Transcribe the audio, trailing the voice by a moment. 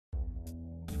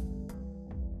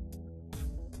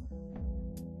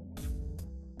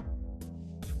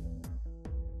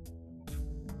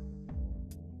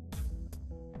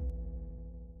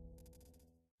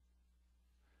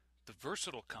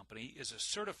Versatile Company is a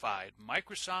certified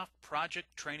Microsoft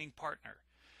project training partner.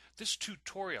 This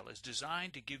tutorial is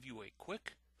designed to give you a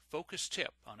quick, focused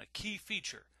tip on a key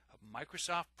feature of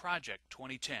Microsoft Project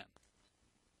 2010.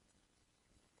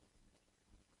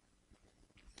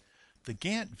 The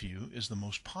Gantt view is the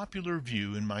most popular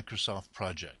view in Microsoft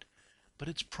Project, but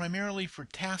it's primarily for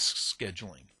task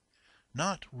scheduling,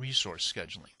 not resource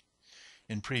scheduling.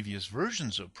 In previous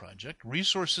versions of Project,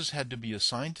 resources had to be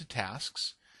assigned to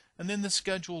tasks and then the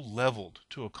schedule leveled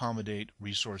to accommodate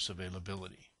resource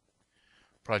availability.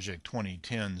 Project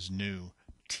 2010's new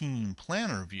Team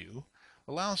Planner view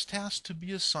allows tasks to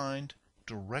be assigned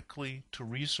directly to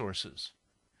resources.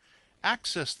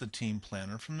 Access the Team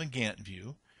Planner from the Gantt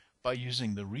view by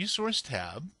using the Resource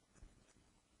tab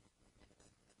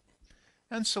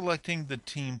and selecting the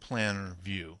Team Planner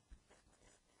view.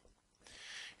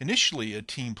 Initially, a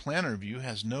Team Planner view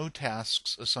has no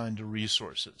tasks assigned to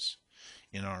resources.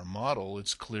 In our model,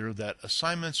 it's clear that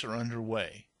assignments are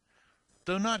underway,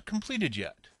 though not completed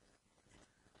yet.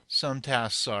 Some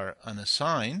tasks are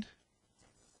unassigned,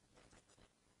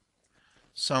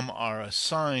 some are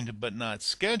assigned but not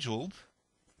scheduled,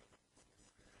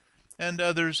 and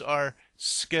others are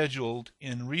scheduled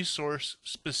in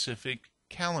resource-specific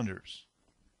calendars.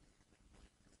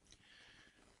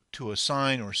 To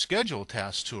assign or schedule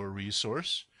tasks to a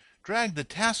resource, drag the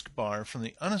taskbar from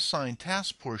the unassigned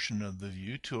task portion of the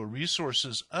view to a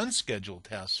resource's unscheduled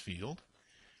tasks field,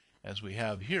 as we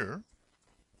have here,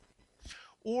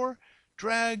 or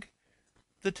drag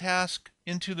the task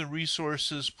into the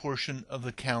resources portion of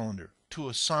the calendar to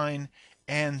assign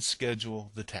and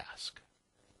schedule the task.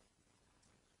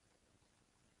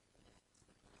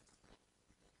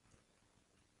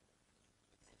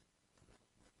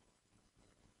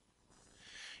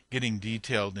 Getting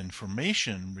detailed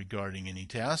information regarding any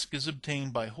task is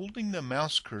obtained by holding the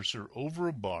mouse cursor over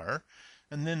a bar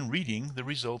and then reading the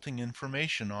resulting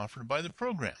information offered by the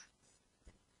program.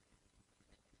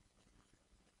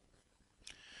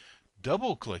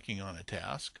 Double-clicking on a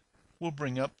task will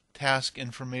bring up Task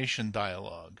Information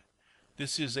dialog.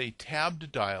 This is a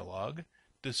tabbed dialog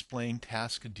displaying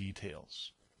task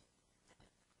details.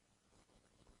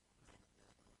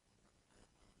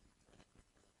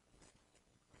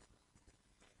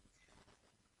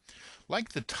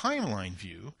 Like the Timeline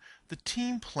view, the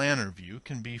Team Planner view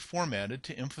can be formatted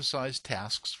to emphasize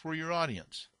tasks for your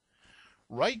audience.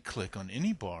 Right-click on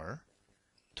any bar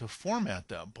to format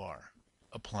that bar,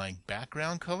 applying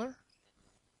background color,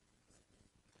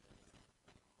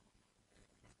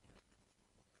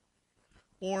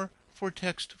 or for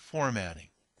text formatting.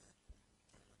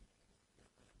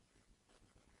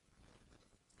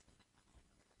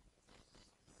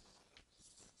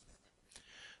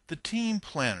 The Team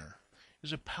Planner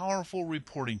is a powerful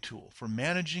reporting tool for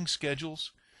managing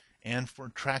schedules and for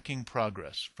tracking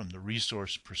progress from the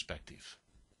resource perspective.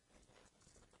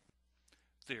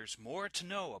 There's more to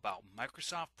know about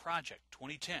Microsoft Project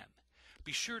 2010.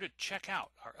 Be sure to check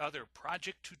out our other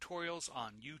project tutorials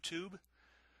on YouTube.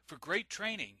 For great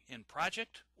training in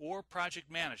project or project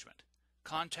management,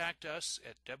 contact us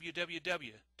at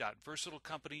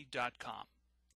www.versatilecompany.com.